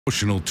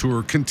Promotional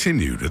tour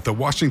continued at the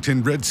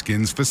Washington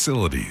Redskins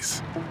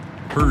facilities.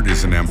 Hurd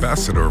is an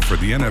ambassador for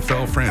the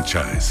NFL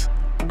franchise,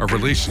 a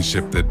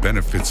relationship that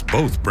benefits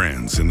both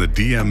brands in the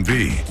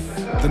DMV,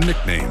 the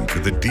nickname for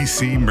the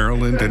DC,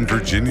 Maryland, and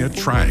Virginia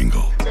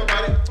Triangle.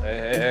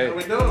 Hey. How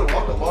we doing?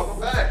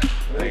 Welcome back.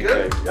 Very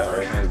good. Good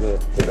to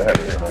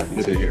have you.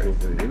 Good to hear.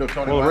 You know,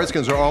 Tony, well, the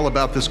Redskins are all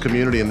about this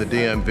community in the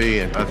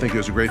DMV, and I think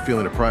there's a great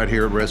feeling of pride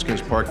here at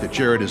Redskins Park that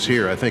Jarrett is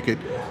here. I think it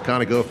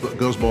kind of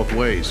goes both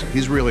ways.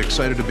 He's really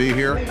excited to be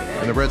here,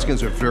 and the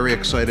Redskins are very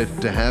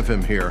excited to have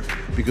him here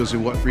because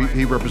of what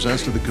he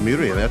represents to the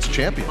community, and that's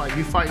champion. Like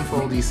you fighting for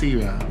ODC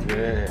now.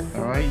 Yeah.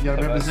 All right, you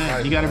gotta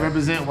represent. You gotta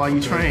represent while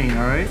you train.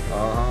 All right.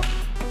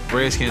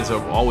 Redskins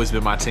have always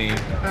been my team.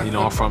 You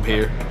know, I'm from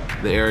here,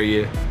 the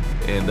area,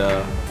 and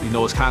you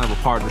know, it's kind of a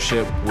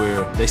partnership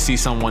where they see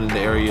someone in the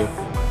area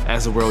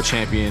as a world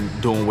champion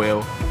doing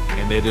well,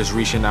 and they're just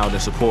reaching out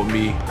and supporting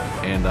me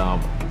and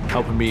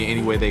helping me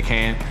any way they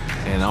can,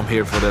 and I'm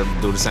here for them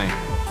to do the same.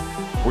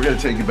 We're going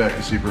to take you back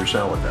to see Bruce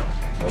Allen now.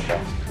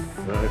 Okay.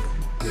 All right.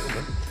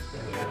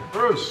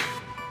 Bruce,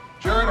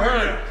 Jarrett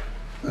Hurd.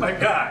 My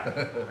guy. How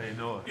you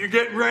doing? You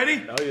getting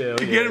ready? Oh, yeah.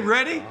 You getting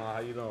ready? How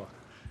you doing?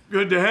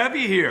 Good to have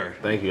you here.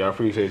 Thank you. I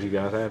appreciate you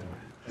guys having me.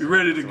 You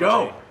ready to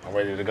go? I'm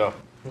ready to go.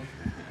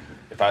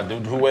 If I do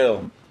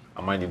well,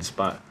 I might need a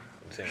spot.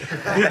 You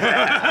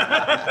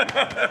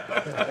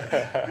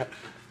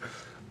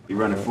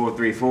running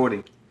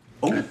 4.340?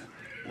 Oh,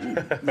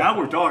 now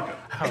we're talking.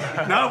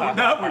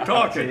 Now we're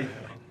talking.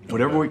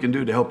 Whatever we can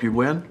do to help you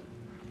win,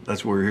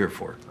 that's what we're here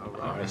for.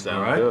 All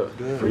right?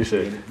 Good.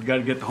 Appreciate it. You got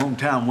to get the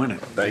hometown winning.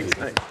 Thank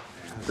you.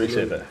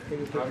 Appreciate that.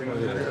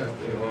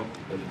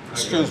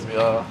 Excuse me,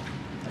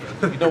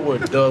 you know where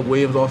Doug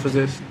Williams' office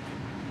is?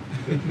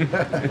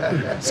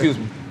 Excuse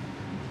me.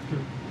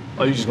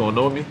 Oh, you just gonna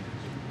know me?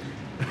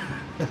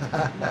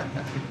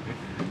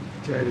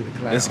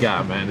 This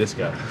guy, man, this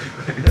guy.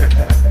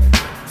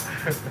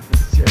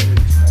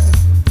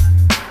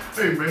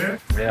 Hey, man.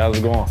 Yeah, how's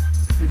it going?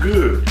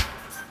 Good.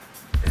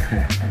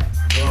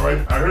 All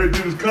right, I heard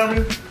you was coming.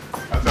 I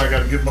thought I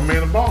got to get my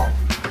man a ball.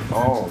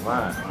 Oh,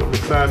 man. So we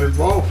signed this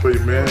ball for you,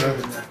 man.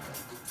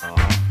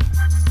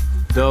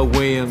 Doug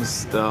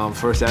Williams, the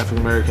first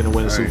African-American to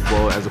win the Super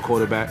Bowl as a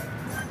quarterback.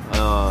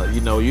 You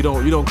know, you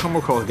don't come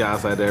across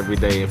guys like that every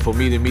day. And for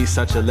me to meet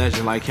such a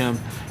legend like him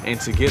and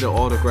to get an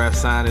autograph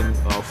signing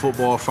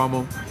football from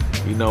him,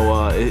 you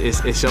know,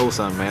 it shows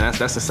something, man.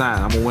 That's a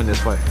sign. I'm going to win this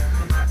fight.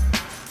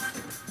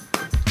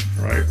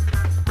 Right.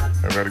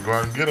 I got to go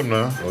out and get him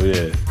now. Oh,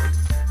 yeah.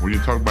 When you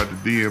talk about the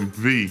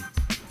DMV,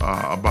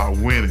 about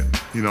winning,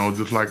 you know,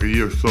 just like a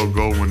year or so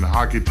ago when the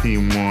hockey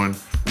team won,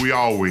 we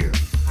all win.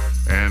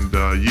 And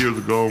years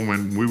ago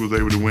when we was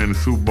able to win the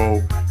Super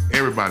Bowl,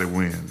 everybody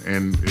wins.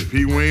 And if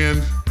he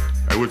wins,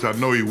 which I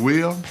know he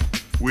will,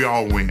 we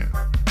all win.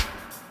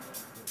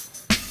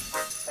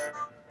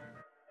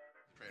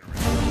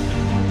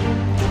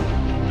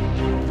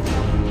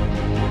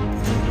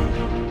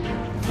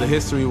 The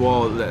history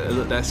wall,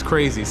 that's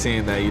crazy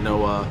seeing that, you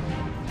know,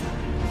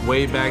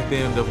 way back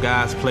then the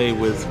guys played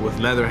with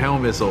leather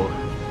helmets on,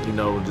 you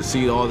know, to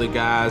see all the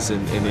guys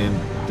and then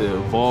the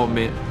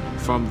involvement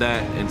from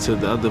that into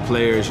the other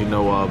players, you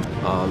know,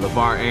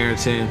 LeVar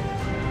Arrington,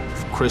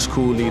 Chris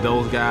Cooley,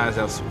 those guys,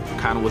 that's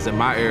kind of was in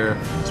my era.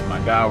 It's my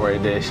guy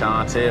right there,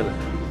 Shawn Taylor.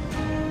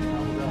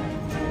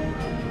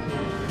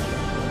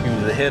 He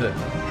was a hitter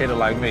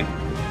like me.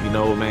 You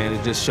know, man,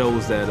 it just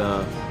shows that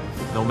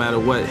no matter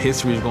what,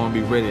 history is going to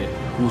be written,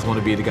 who's going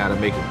to be the guy to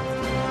make it.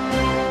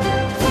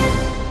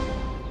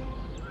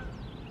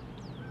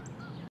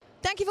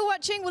 Thank you for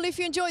watching. Well, if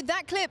you enjoyed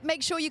that clip,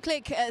 make sure you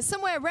click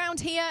somewhere around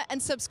here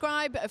and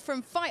subscribe.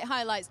 From fight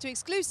highlights to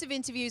exclusive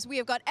interviews, we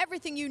have got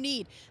everything you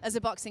need as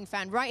a boxing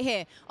fan right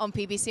here on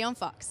PBC on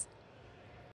Fox.